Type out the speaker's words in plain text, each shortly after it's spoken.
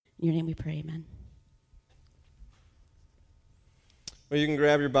In your name we pray, amen. Well, you can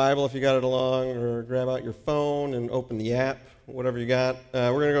grab your Bible if you got it along, or grab out your phone and open the app, whatever you got.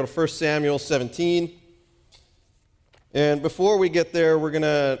 We're going to go to 1 Samuel 17. And before we get there, we're going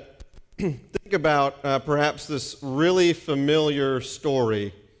to think about perhaps this really familiar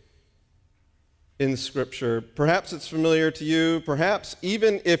story in Scripture. Perhaps it's familiar to you. Perhaps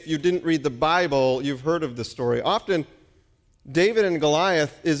even if you didn't read the Bible, you've heard of the story. Often, David and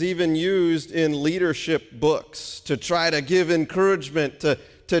Goliath is even used in leadership books to try to give encouragement,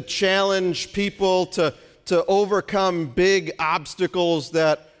 to challenge people, to overcome big obstacles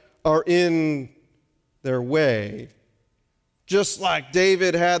that are in their way. Just like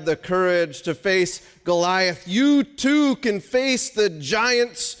David had the courage to face Goliath, you too can face the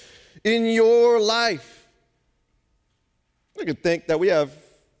giants in your life. I could think that we have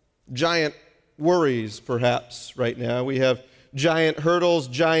giant worries perhaps right now. We have giant hurdles,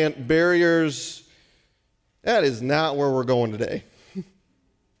 giant barriers. That is not where we're going today.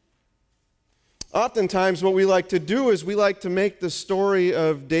 Oftentimes what we like to do is we like to make the story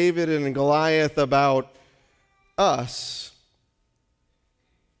of David and Goliath about us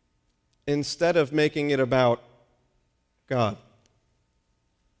instead of making it about God.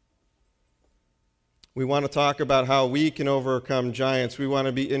 We want to talk about how we can overcome giants. We want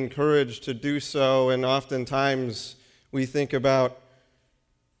to be encouraged to do so, and oftentimes we think about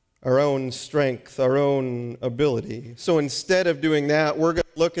our own strength, our own ability. So instead of doing that, we're going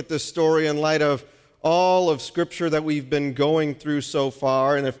to look at this story in light of all of Scripture that we've been going through so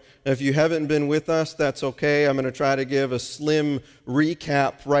far. And if you haven't been with us, that's okay. I'm going to try to give a slim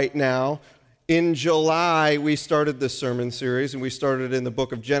recap right now. In July, we started this sermon series, and we started in the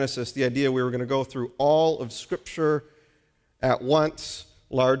book of Genesis. The idea we were going to go through all of Scripture at once,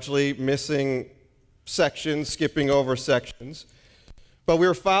 largely missing sections, skipping over sections. But we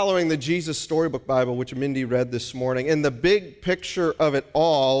were following the Jesus Storybook Bible, which Mindy read this morning. And the big picture of it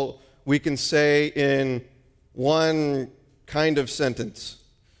all, we can say in one kind of sentence.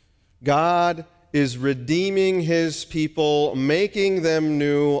 God is redeeming his people, making them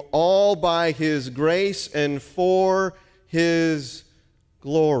new, all by his grace and for his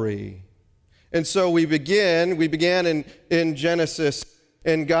glory. And so we began in Genesis,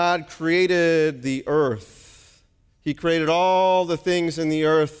 and God created the earth. He created all the things in the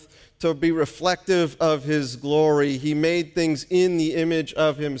earth to be reflective of his glory. He made things in the image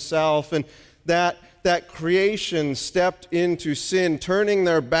of himself, and that creation stepped into sin, turning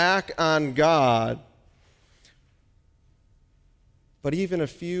their back on God. But even a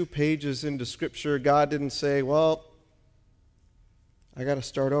few pages into Scripture, God didn't say, well, I got to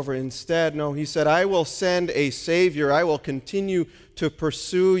start over. Instead, no, he said, I will send a Savior. I will continue to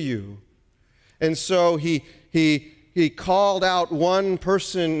pursue you. And so he called out one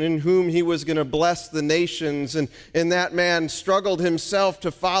person in whom he was going to bless the nations, and that man struggled himself to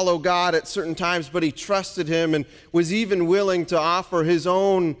follow God at certain times, but he trusted him and was even willing to offer his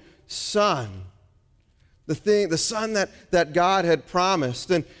own son, the son that God had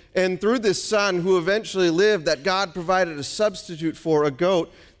promised. And through this son who eventually lived, that God provided a substitute for, a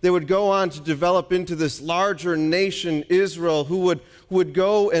goat, they would go on to develop into this larger nation, Israel, who would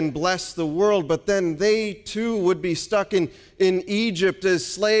go and bless the world. But then they too would be stuck in Egypt as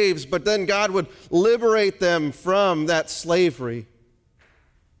slaves, but then God would liberate them from that slavery.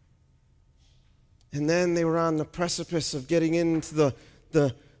 And then they were on the precipice of getting into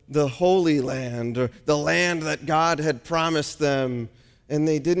the Holy Land, or the land that God had promised them, and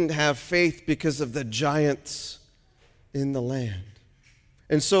they didn't have faith because of the giants in the land.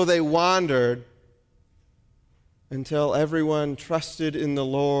 And so they wandered until everyone trusted in the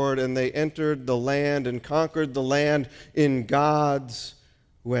Lord, and they entered the land and conquered the land in God's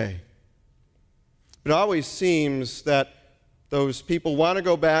way. It always seems that those people want to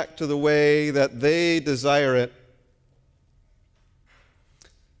go back to the way that they desire it.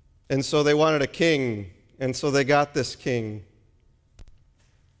 And so they wanted a king, and so they got this king.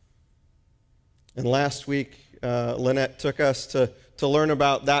 And last week, Lynette took us to learn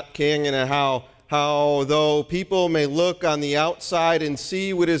about that king, and how though people may look on the outside and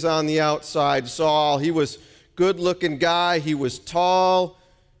see what is on the outside, Saul, he was a good-looking guy, he was tall,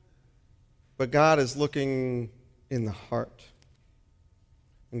 but God is looking in the heart.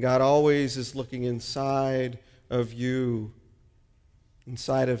 And God always is looking inside of you,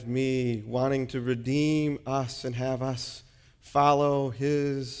 inside of me, wanting to redeem us and have us follow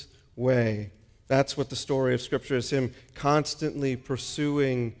his way. That's what the story of Scripture is, him constantly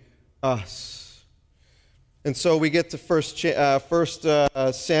pursuing us. And so we get to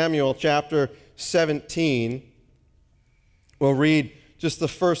 1 Samuel chapter 17. We'll read just the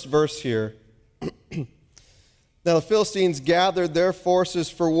first verse here. Now the Philistines gathered their forces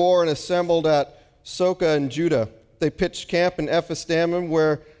for war and assembled at Soka in Judah. They pitched camp in Ephes-dammim,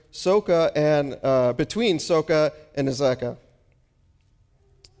 where between Soka and Azekah.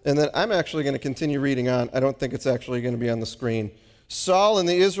 And then I'm actually going to continue reading on. I don't think it's actually going to be on the screen. Saul and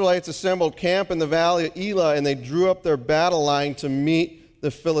the Israelites assembled camp in the valley of Elah, and they drew up their battle line to meet the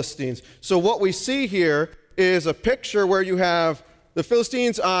Philistines. So what we see here is a picture where you have the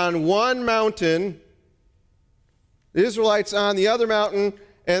Philistines on one mountain, the Israelites on the other mountain,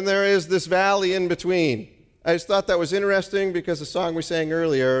 and there is this valley in between. I just thought that was interesting because the song we sang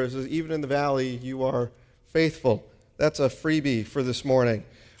earlier is, even in the valley, you are faithful. That's a freebie for this morning.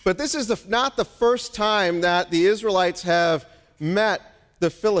 But this is not the first time that the Israelites have met the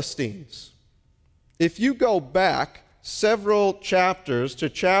Philistines. If you go back several chapters to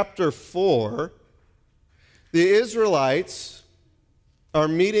chapter 4, the Israelites are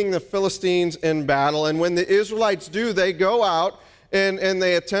meeting the Philistines in battle. And when the Israelites do, they go out and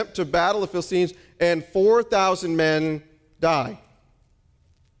they attempt to battle the Philistines, and 4,000 men die.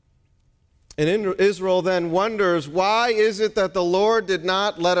 And Israel then wonders, why is it that the Lord did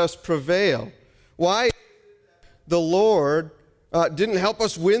not let us prevail? Why the Lord didn't help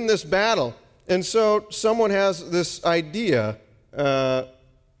us win this battle? And so someone has this idea.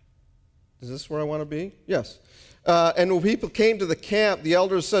 Is this where I want to be? Yes. And when people came to the camp, the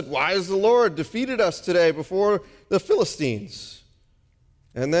elders said, why has the Lord defeated us today before the Philistines?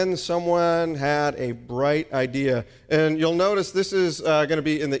 And then someone had a bright idea. And you'll notice this is going to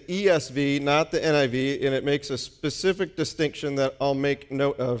be in the ESV, not the NIV, and it makes a specific distinction that I'll make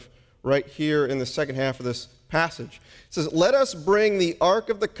note of right here in the second half of this passage. It says, let us bring the ark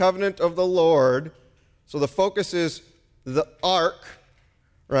of the covenant of the Lord. So the focus is the ark,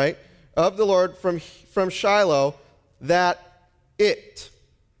 right, of the Lord from Shiloh, that it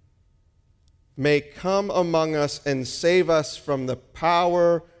may come among us and save us from the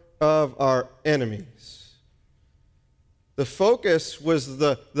power of our enemies. The focus was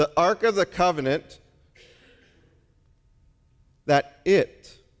the Ark of the Covenant, that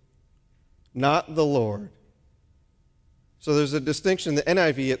it, not the Lord. So there's a distinction. In the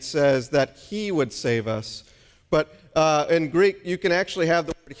NIV, it says that he would save us. But in Greek, you can actually have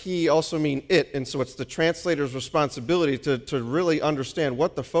the word he also mean it, and so it's the translator's responsibility to really understand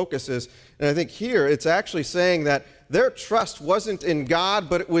what the focus is. And I think here it's actually saying that their trust wasn't in God,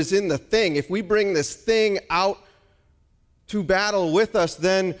 but it was in the thing. If we bring this thing out to battle with us,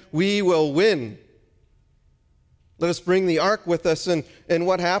 then we will win. Let us bring the ark with us. And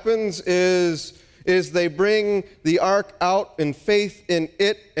what happens is they bring the ark out in faith in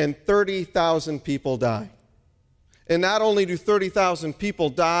it, and 30,000 people die. And not only do 30,000 people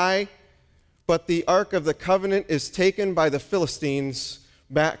die, but the Ark of the Covenant is taken by the Philistines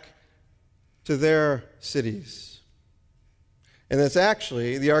back to their cities. And it's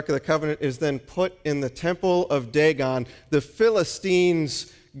actually, the Ark of the Covenant is then put in the temple of Dagon, the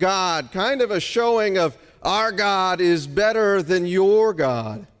Philistines' god, kind of a showing of our God is better than your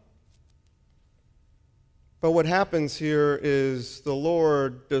God. But what happens here is the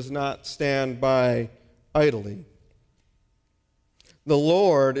Lord does not stand by idly. The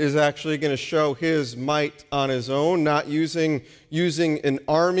Lord is actually going to show his might on his own, not using an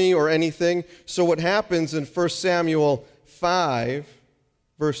army or anything. So what happens in 1 Samuel 5,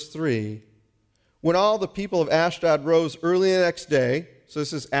 verse 3, when all the people of Ashdod rose early the next day, so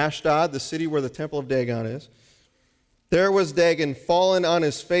this is Ashdod, the city where the temple of Dagon is, there was Dagon fallen on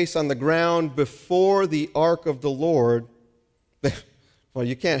his face on the ground before the ark of the Lord. Well,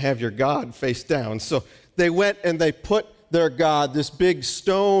 you can't have your God face down. So they went and they put their God, this big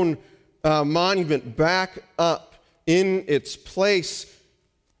stone monument, back up in its place.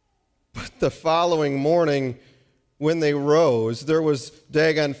 But the following morning, when they rose, there was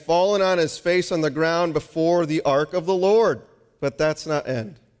Dagon fallen on his face on the ground before the ark of the Lord. But that's not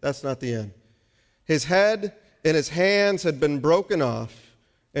end. That's not the end. His head and his hands had been broken off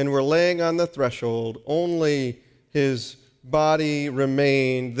and were laying on the threshold. Only his body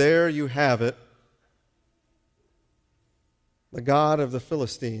remained. There you have it. The God of the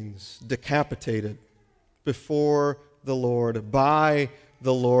Philistines decapitated before the Lord, by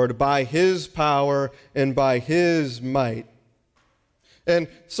his power and by his might. And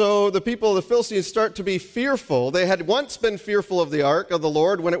so the people of the Philistines start to be fearful. They had once been fearful of the ark of the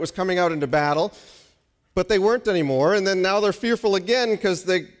Lord when it was coming out into battle, but they weren't anymore. And then now they're fearful again because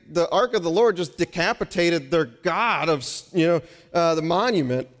the ark of the Lord just decapitated their God of the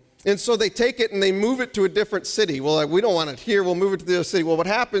monument. And so they take it and they move it to a different city. Well, we don't want it here. We'll move it to the other city. Well, what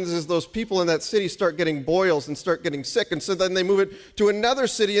happens is those people in that city start getting boils and start getting sick. And so then they move it to another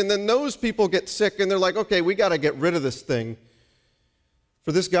city, and then those people get sick, and they're like, okay, we got to get rid of this thing.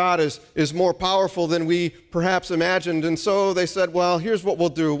 For this God is more powerful than we perhaps imagined. And so they said, well, here's what we'll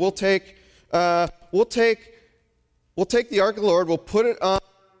do. We'll take the Ark of the Lord, we'll put it on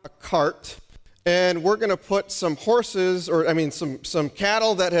a cart, and we're going to put some horses, some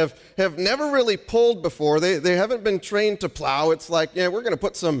cattle that have never really pulled before. They haven't been trained to plow. It's like, we're going to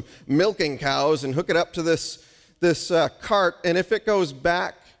put some milking cows and hook it up to this cart, and if it goes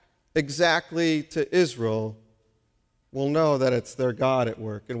back exactly to Israel, we'll know that it's their God at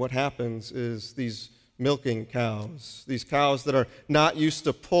work. And what happens is these milking cows, these cows that are not used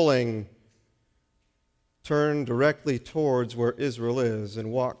to pulling, turn directly towards where Israel is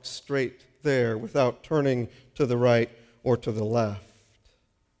and walk straight there without turning to the right or to the left.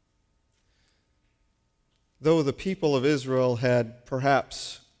 Though the people of Israel had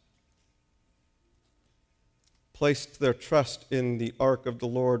perhaps placed their trust in the ark of the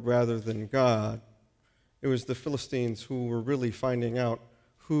Lord rather than God, it was the Philistines who were really finding out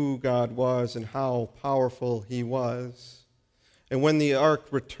who God was and how powerful he was. And when the ark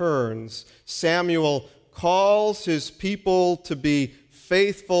returns, Samuel calls his people to be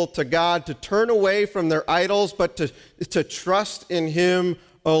faithful to God, to turn away from their idols, but to trust in him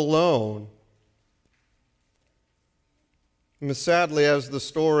alone. And sadly, as the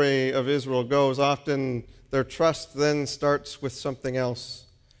story of Israel goes, often their trust then starts with something else.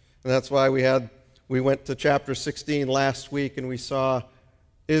 And that's why we went to chapter 16 last week, and we saw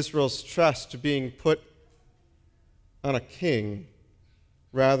Israel's trust being put on a king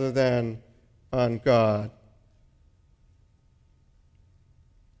rather than on God.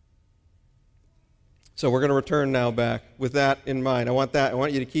 So we're going to return now back with that in mind. I want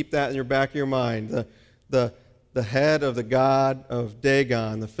you to keep that in your back of your mind. The head of the god of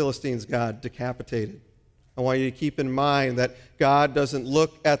Dagon, the Philistines' god, decapitated. I want you to keep in mind that God doesn't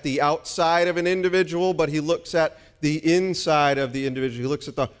look at the outside of an individual, but he looks at the inside of the individual. He looks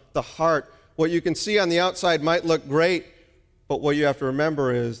at the heart. What you can see on the outside might look great, but what you have to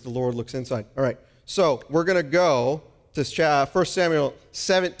remember is the Lord looks inside. All right, so we're going to go to 1 Samuel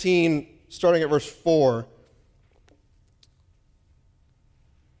 17, starting at verse 4.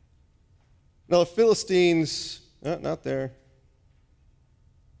 Now the Philistines, not there.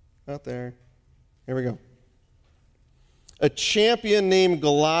 Here we go. A champion named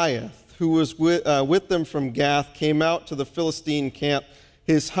Goliath, who was with them from Gath, came out to the Philistine camp.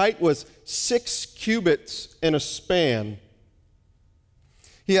 His height was 6 cubits and a span.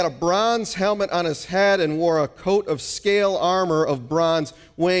 He had a bronze helmet on his head and wore a coat of scale armor of bronze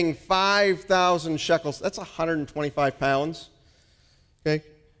weighing 5,000 shekels. That's 125 pounds. Okay?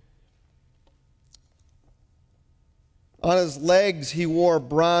 On his legs he wore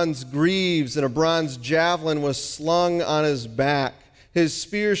bronze greaves, and a bronze javelin was slung on his back. His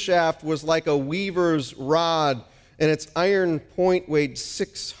spear shaft was like a weaver's rod, and its iron point weighed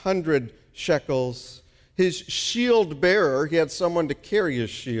 600 shekels. His shield bearer, he had someone to carry his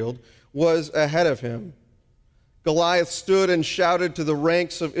shield, was ahead of him. Goliath stood and shouted to the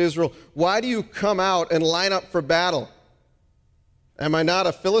ranks of Israel, "Why do you come out and line up for battle? Am I not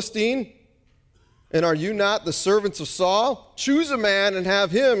a Philistine? And are you not the servants of Saul? Choose a man and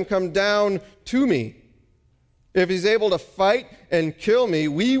have him come down to me. If he's able to fight and kill me,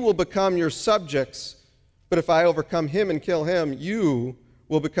 we will become your subjects. But if I overcome him and kill him, you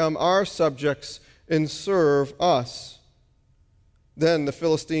will become our subjects and serve us." Then the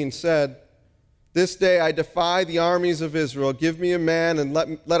Philistine said, "This day I defy the armies of Israel. Give me a man and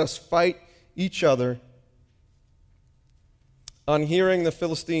let us fight each other." On hearing the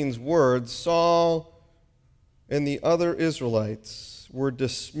Philistines' words, Saul and the other Israelites were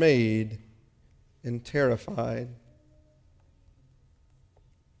dismayed and terrified.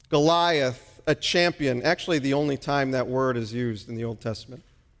 Goliath, a champion, actually the only time that word is used in the Old Testament.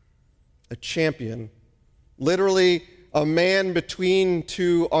 A champion, literally a man between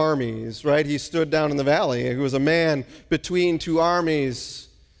two armies, right? He stood down in the valley. He was a man between two armies.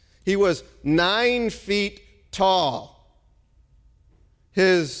 He was 9 feet tall.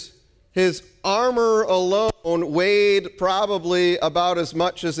 His armor alone weighed probably about as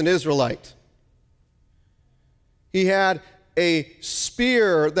much as an Israelite. He had a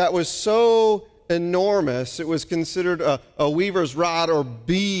spear that was so enormous, it was considered a weaver's rod, or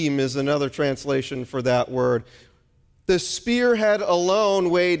beam is another translation for that word. The spearhead alone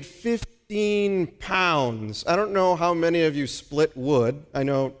weighed 15 pounds. I don't know how many of you split wood. I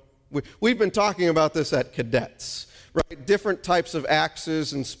know we've been talking about this at cadets. right? Different types of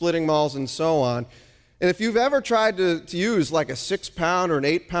axes and splitting mauls and so on. And if you've ever tried to use like a 6-pound or an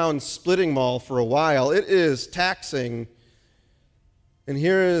 8-pound splitting maul for a while, it is taxing. And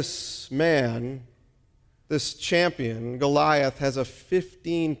here this man, this champion, Goliath, has a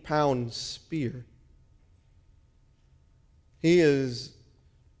 15-pound spear. He is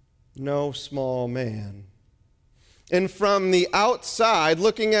no small man. And from the outside,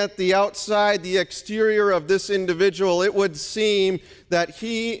 looking at the outside, the exterior of this individual, it would seem that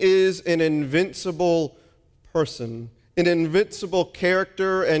he is an invincible person, an invincible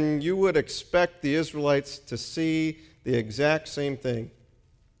character, and you would expect the Israelites to see the exact same thing.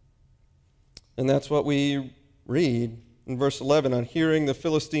 And that's what we read in verse 11. On hearing the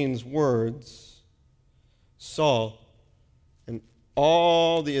Philistines' words, Saul and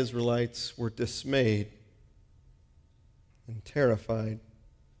all the Israelites were dismayed and terrified.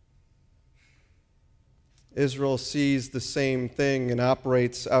 Israel sees the same thing and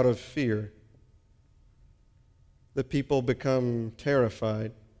operates out of fear. The people become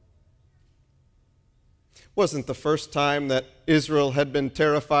terrified. It wasn't the first time that Israel had been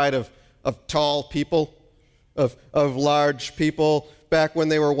terrified of tall people, of large people. Back when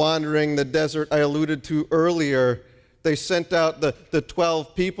they were wandering the desert I alluded to earlier, they sent out the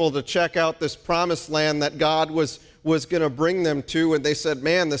 12 people to check out this promised land that God was going to bring them to, and they said,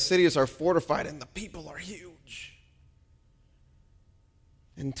 man, the cities are fortified and the people are huge.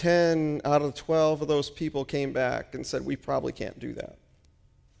 And 10 out of 12 of those people came back and said, we probably can't do that.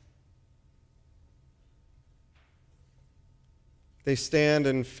 They stand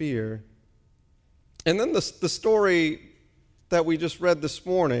in fear. And then the story that we just read this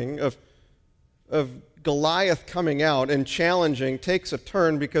morning of Goliath coming out and challenging takes a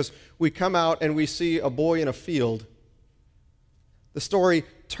turn because we come out and we see a boy in a field. The story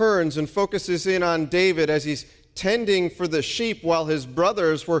turns and focuses in on David as he's tending for the sheep while his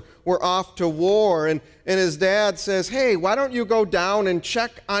brothers were off to war. And his dad says, hey, why don't you go down and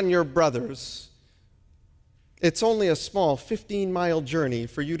check on your brothers? It's only a small 15-mile journey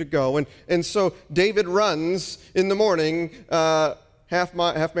for you to go. And so David runs in the morning, half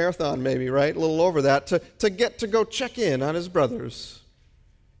marathon maybe, right? A little over that, to get to go check in on his brothers.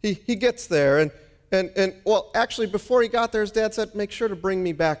 He gets there, and well, actually, before he got there, his dad said, make sure to bring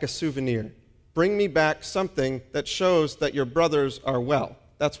me back a souvenir. Bring me back something that shows that your brothers are well.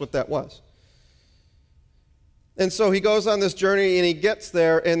 That's what that was. And so he goes on this journey, and he gets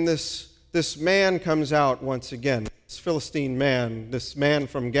there, and this man comes out once again, this Philistine man, this man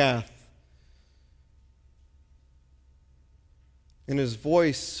from Gath. And his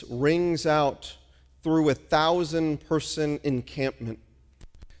voice rings out through a 1,000-person encampment,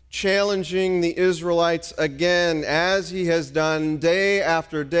 challenging the Israelites again, as he has done day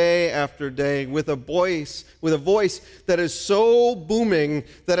after day after day, with a voice that is so booming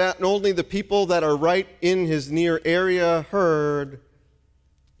that not only the people that are right in his near area heard,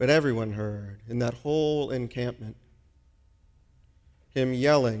 but everyone heard in that whole encampment. Him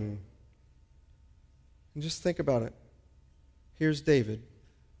yelling. And just think about it. Here's David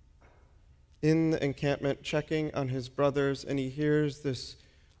in the encampment checking on his brothers, and he hears this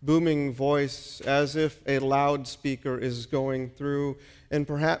booming voice as if a loudspeaker is going through. And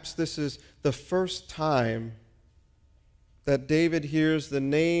perhaps this is the first time that David hears the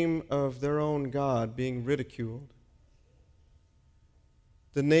name of their own God being ridiculed.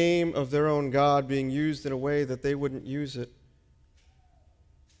 The name of their own God being used in a way that they wouldn't use it.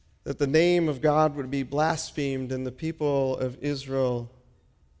 That the name of God would be blasphemed in the people of Israel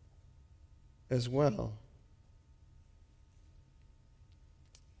as well.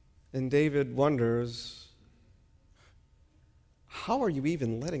 And David wonders, how are you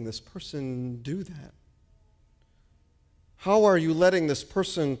even letting this person do that? How are you letting this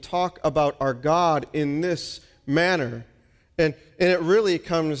person talk about our God in this manner? And it really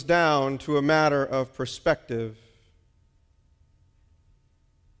comes down to a matter of perspective.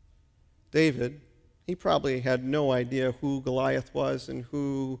 David, he probably had no idea who Goliath was and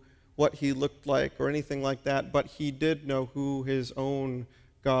what he looked like or anything like that, but he did know who his own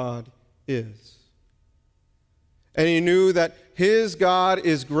God is. And he knew that his God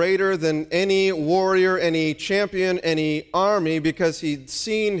is greater than any warrior, any champion, any army, because he'd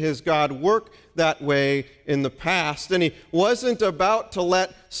seen his God work that way in the past. And he wasn't about to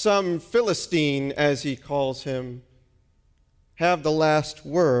let some Philistine, as he calls him, have the last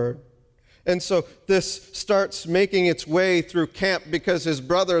word. And so this starts making its way through camp because his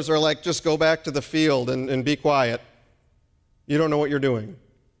brothers are like, just go back to the field and be quiet. You don't know what you're doing.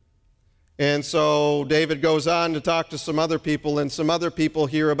 And so David goes on to talk to some other people, and some other people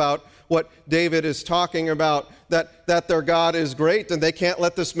hear about what David is talking about, that their God is great, and they can't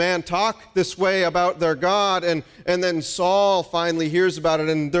let this man talk this way about their God. And then Saul finally hears about it,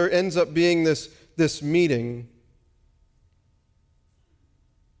 and there ends up being this meeting.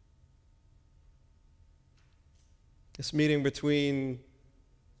 This meeting between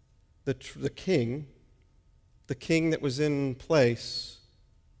the king that was in place,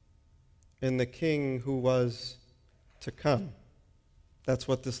 and the king who was to come. That's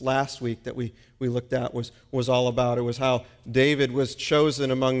what this last week that we looked at was all about. It was how David was chosen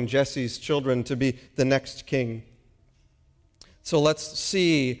among Jesse's children to be the next king. So let's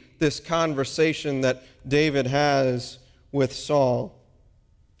see this conversation that David has with Saul.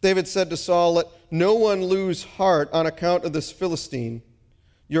 David said to Saul, "Let no one lose heart on account of this Philistine.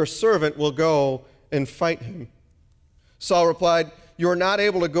 Your servant will go and fight him." Saul replied, "You are not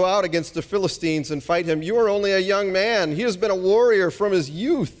able to go out against the Philistines and fight him. You are only a young man. He has been a warrior from his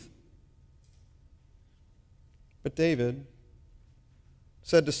youth." But David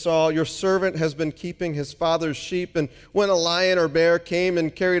said to Saul, "Your servant has been keeping his father's sheep, and when a lion or bear came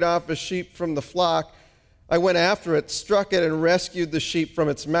and carried off a sheep from the flock, I went after it, struck it, and rescued the sheep from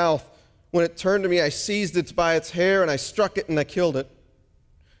its mouth. When it turned to me, I seized it by its hair, and I struck it, and I killed it.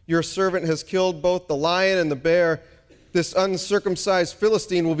 Your servant has killed both the lion and the bear. This uncircumcised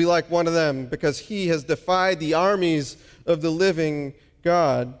Philistine will be like one of them, because he has defied the armies of the living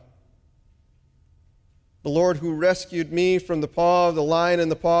God. The Lord who rescued me from the paw of the lion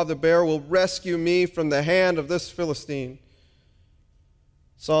and the paw of the bear will rescue me from the hand of this Philistine."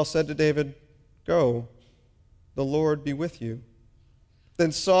 Saul said to David, "Go, the Lord be with you."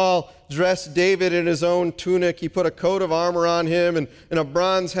 Then Saul dressed David in his own tunic. He put a coat of armor on him and a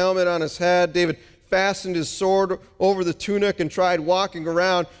bronze helmet on his head. David fastened his sword over the tunic and tried walking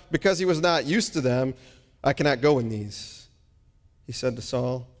around because he was not used to them. "I cannot go in these," he said to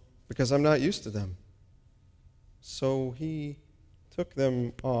Saul, "because I'm not used to them." So he took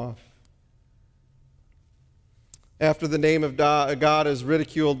them off. After the name of God is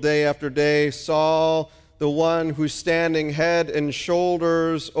ridiculed day after day, Saul, the one who's standing head and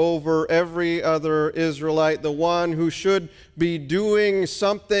shoulders over every other Israelite, the one who should be doing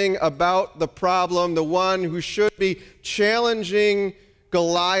something about the problem, the one who should be challenging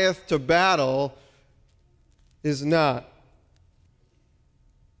Goliath to battle, is not.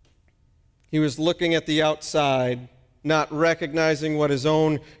 He was looking at the outside, not recognizing what his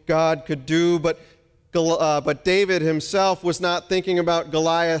own God could do, but David himself was not thinking about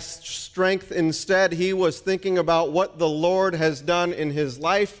Goliath's strength. Instead, he was thinking about what the Lord has done in his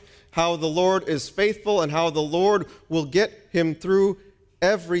life, how the Lord is faithful, and how the Lord will get him through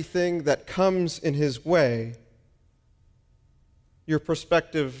everything that comes in his way. Your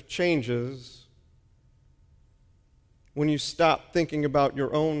perspective changes when you stop thinking about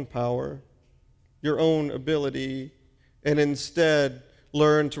your own power, your own ability, and instead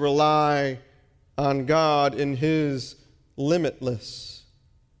learn to rely on God in his limitless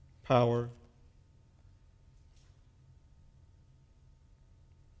power.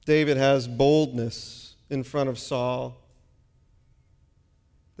 David has boldness in front of Saul.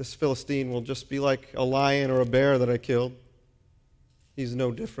 This Philistine will just be like a lion or a bear that I killed. He's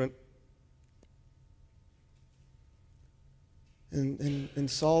no different. And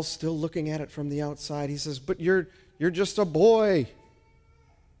Saul's still looking at it from the outside. He says, "But you're just a boy.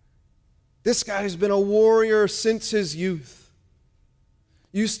 This guy's been a warrior since his youth.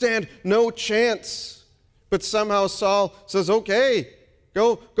 You stand no chance." But somehow Saul says, "Okay,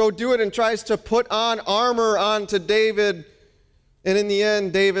 go do it," and tries to put on armor onto David. And in the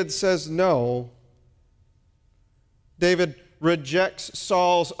end, David says no. David rejects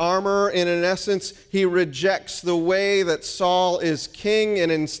Saul's armor, and in essence, he rejects the way that Saul is king,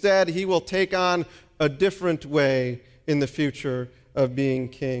 and instead he will take on a different way in the future of being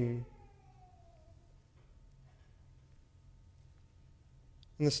king.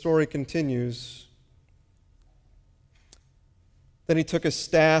 And the story continues. Then he took his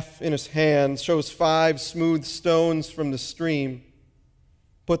staff in his hand, chose 5 smooth stones from the stream,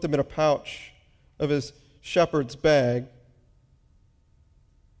 put them in a pouch of his shepherd's bag,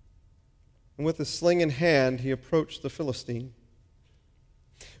 and with his sling in hand, he approached the Philistine.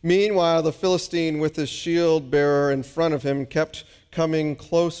 Meanwhile, the Philistine, with his shield bearer in front of him, kept coming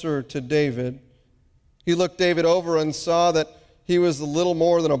closer to David. He looked David over and saw that he was a little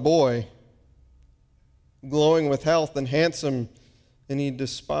more than a boy, glowing with health and handsome, and he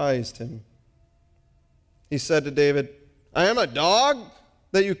despised him. He said to David, "I am a dog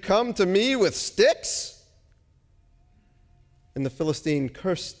that you come to me with sticks?" And the Philistine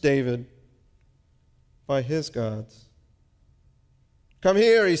cursed David by his gods. Come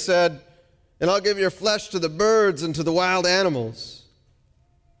here, he said, and I'll give your flesh to the birds and to the wild animals.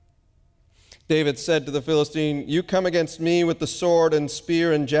 David said to the Philistine, you come against me with the sword and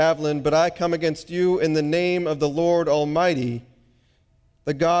spear and javelin, but I come against you in the name of the Lord Almighty,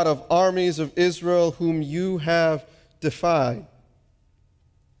 the God of armies of Israel, whom you have defied.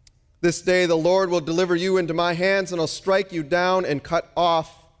 This day the Lord will deliver you into my hands, and I'll strike you down and cut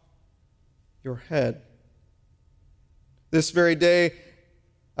off your head. This very day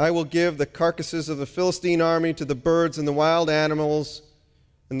I will give the carcasses of the Philistine army to the birds and the wild animals,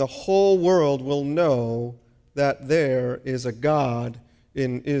 and the whole world will know that there is a God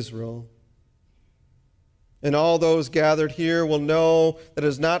in Israel. And all those gathered here will know that it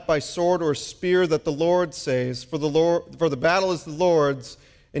is not by sword or spear that the Lord saves, for the battle is the Lord's,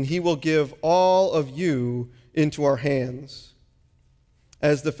 and he will give all of you into our hands.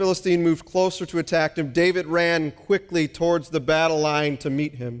 As the Philistine moved closer to attack him, David ran quickly towards the battle line to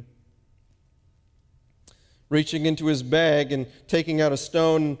meet him. Reaching into his bag and taking out a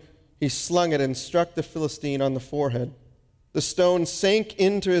stone, he slung it and struck the Philistine on the forehead. The stone sank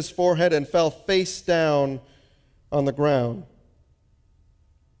into his forehead and fell face down on the ground.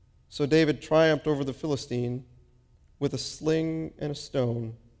 So David triumphed over the Philistine with a sling and a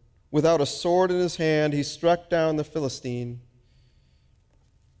stone. Without a sword in his hand, he struck down the Philistine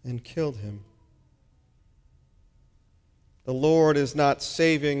and killed him. The Lord is not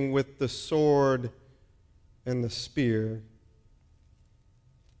saving with the sword and the spear.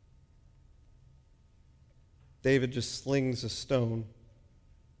 David just slings a stone,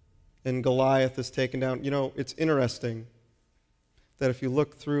 and Goliath is taken down. You know, it's interesting that if you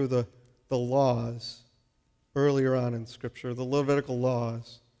look through the laws earlier on in Scripture, the Levitical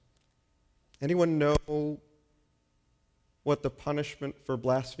laws, anyone know what the punishment for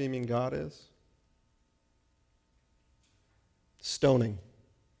blaspheming God is? Stoning.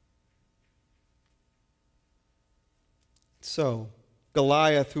 So,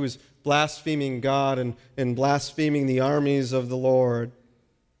 Goliath, who is blaspheming God and blaspheming the armies of the Lord,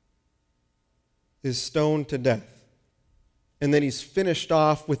 is stoned to death. And then he's finished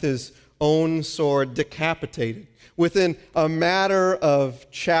off with his own sword, decapitated, within a matter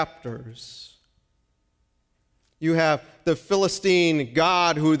of chapters. You have the Philistine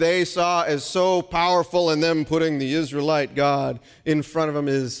God, who they saw as so powerful, and them putting the Israelite God in front of him,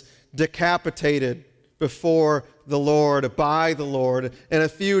 is decapitated before the Lord, by the Lord. And a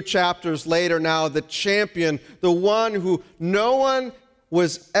few chapters later now, the champion, the one who no one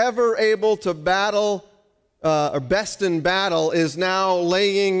was ever able to battle or best in battle, is now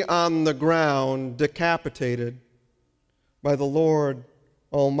laying on the ground, decapitated by the Lord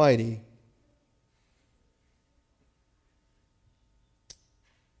Almighty.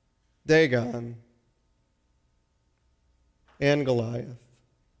 Dagon and Goliath,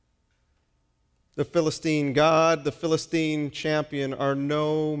 the Philistine God, the Philistine champion, are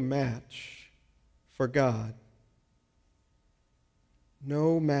no match for God.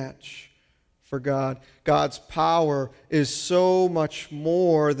 No match for God. God's power is so much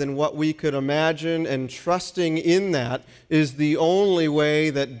more than what we could imagine, and trusting in that is the only way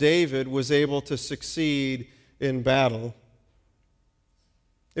that David was able to succeed in battle.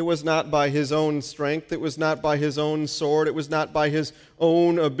 It was not by his own strength, it was not by his own sword, it was not by his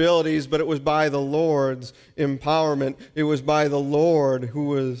own abilities, but it was by the Lord's empowerment. It was by the Lord who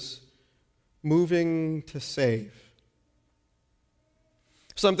was moving to save.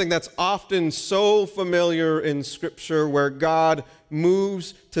 Something that's often so familiar in Scripture, where God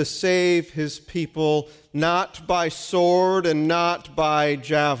moves to save his people, not by sword and not by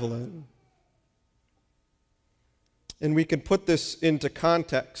javelin. And we can put this into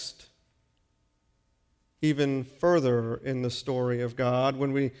context even further in the story of God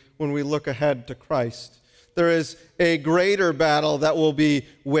when we look ahead to Christ. There is a greater battle that will be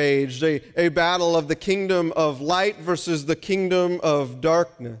waged, a battle of the kingdom of light versus the kingdom of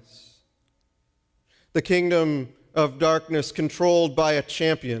darkness. The kingdom of darkness controlled by a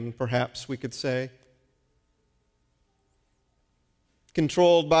champion, perhaps we could say.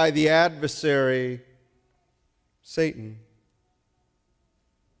 Controlled by the adversary, Satan.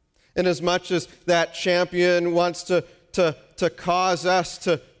 And as much as that champion wants to cause us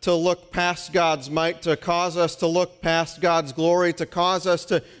to look past God's might, to cause us to look past God's glory, to cause us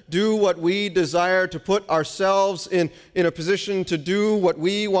to do what we desire, to put ourselves in a position to do what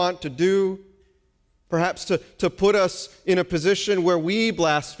we want to do, perhaps to put us in a position where we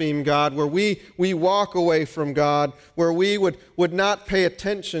blaspheme God, where we walk away from God, where we would not pay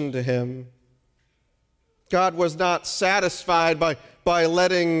attention to him. God was not satisfied by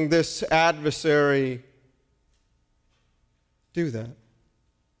letting this adversary do that.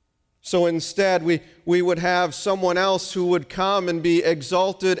 So instead, we would have someone else who would come and be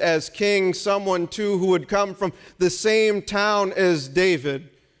exalted as king, someone too who would come from the same town as David.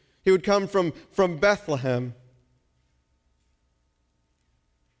 He would come from Bethlehem.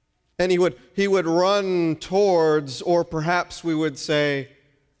 And he would run towards, or perhaps we would say,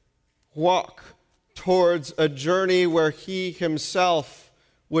 walk towards a journey where he himself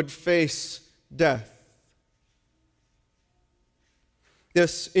would face death.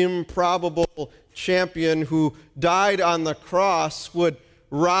 This improbable champion who died on the cross would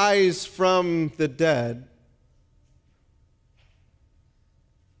rise from the dead,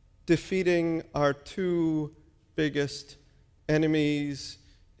 defeating our two biggest enemies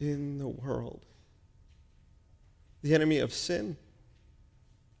in the world: the enemy of sin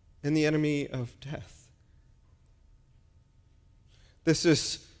and the enemy of death. This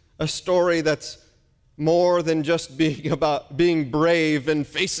is a story that's more than just being about being brave and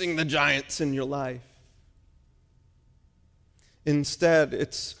facing the giants in your life. Instead,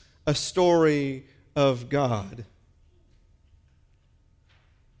 it's a story of God,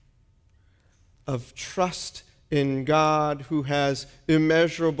 of trust in God who has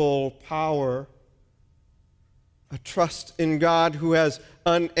immeasurable power, a trust in God who has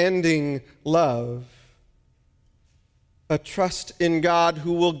unending love, a trust in God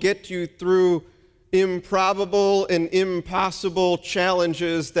who will get you through improbable and impossible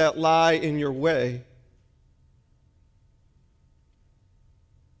challenges that lie in your way.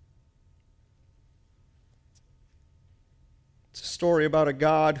 It's a story about a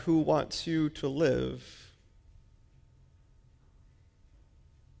God who wants you to live.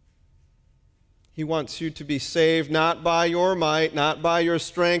 He wants you to be saved not by your might, not by your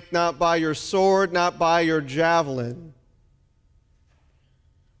strength, not by your sword, not by your javelin,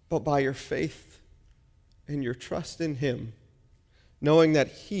 but by your faith and your trust in Him, knowing that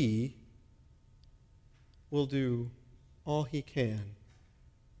He will do all He can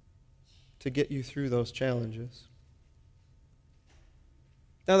to get you through those challenges.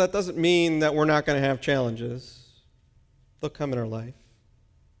 Now, that doesn't mean that we're not going to have challenges. They'll come in our life.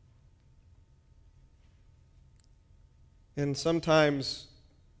 And sometimes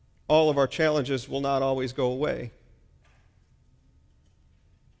all of our challenges will not always go away.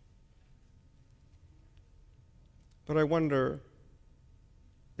 But I wonder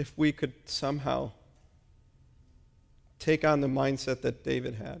if we could somehow take on the mindset that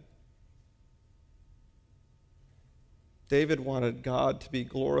David had. David wanted God to be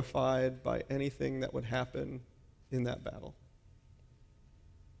glorified by anything that would happen in that battle.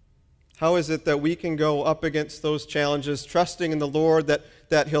 How is it that we can go up against those challenges, trusting in the Lord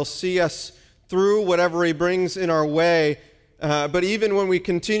that He'll see us through whatever He brings in our way? But even when we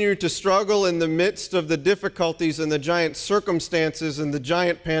continue to struggle in the midst of the difficulties and the giant circumstances and the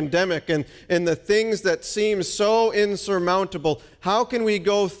giant pandemic and the things that seem so insurmountable, how can we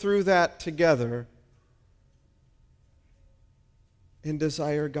go through that together and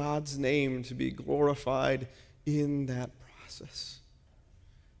desire God's name to be glorified in that process?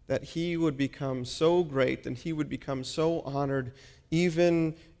 That He would become so great and He would become so honored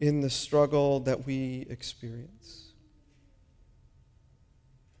even in the struggle that we experience.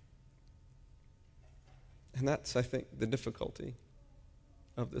 And that's, I think, the difficulty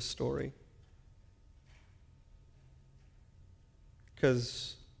of this story.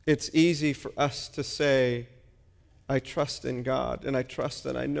 Because it's easy for us to say, I trust in God, and I trust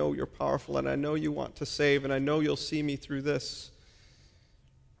and I know You're powerful, and I know You want to save, and I know You'll see me through this.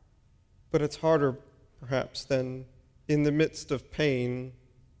 But it's harder, perhaps, than in the midst of pain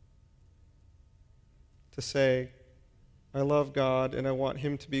to say, I love God, and I want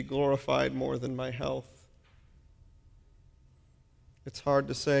Him to be glorified more than my health. It's hard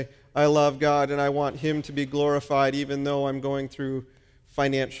to say, I love God and I want Him to be glorified even though I'm going through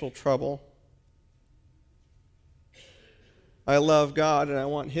financial trouble. I love God and I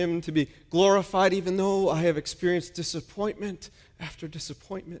want Him to be glorified even though I have experienced disappointment after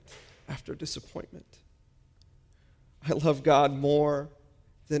disappointment after disappointment. I love God more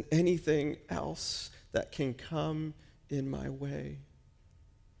than anything else that can come in my way.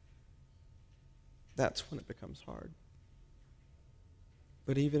 That's when it becomes hard.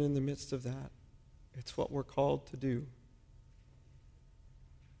 But even in the midst of that, it's what we're called to do.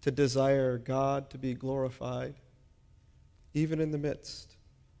 To desire God to be glorified, even in the midst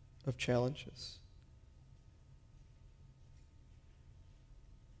of challenges.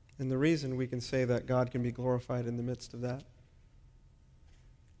 And the reason we can say that God can be glorified in the midst of that,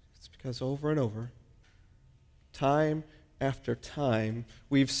 it's because over and over, time after time,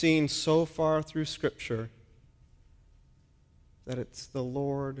 we've seen so far through Scripture that it's the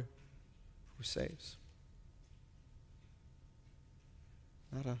Lord who saves,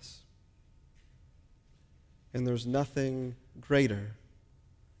 not us. And there's nothing greater,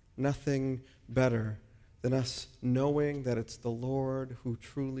 nothing better than us knowing that it's the Lord who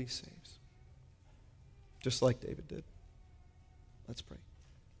truly saves, just like David did. Let's pray.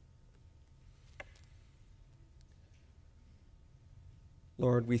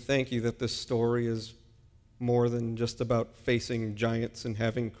 Lord, we thank you that this story is more than just about facing giants and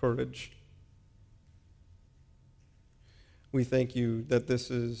having courage. We thank you that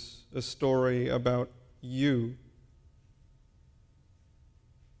this is a story about you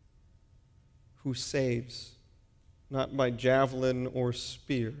who saves, not by javelin or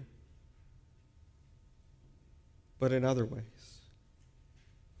spear, but in other ways.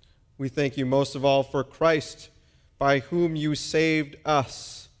 We thank you most of all for Christ, by whom you saved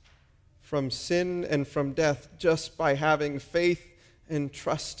us from sin and from death just by having faith and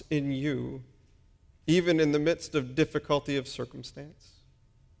trust in you, even in the midst of difficulty of circumstance.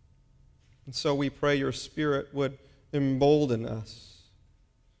 And so we pray your Spirit would embolden us.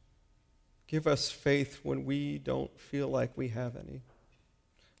 Give us faith when we don't feel like we have any.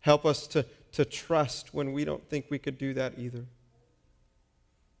 Help us to trust when we don't think we could do that either.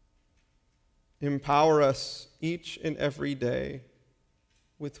 Empower us each and every day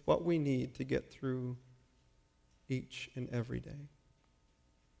with what we need to get through each and every day.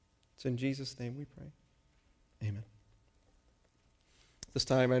 It's in Jesus' name we pray. Amen. This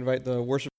time I invite the worship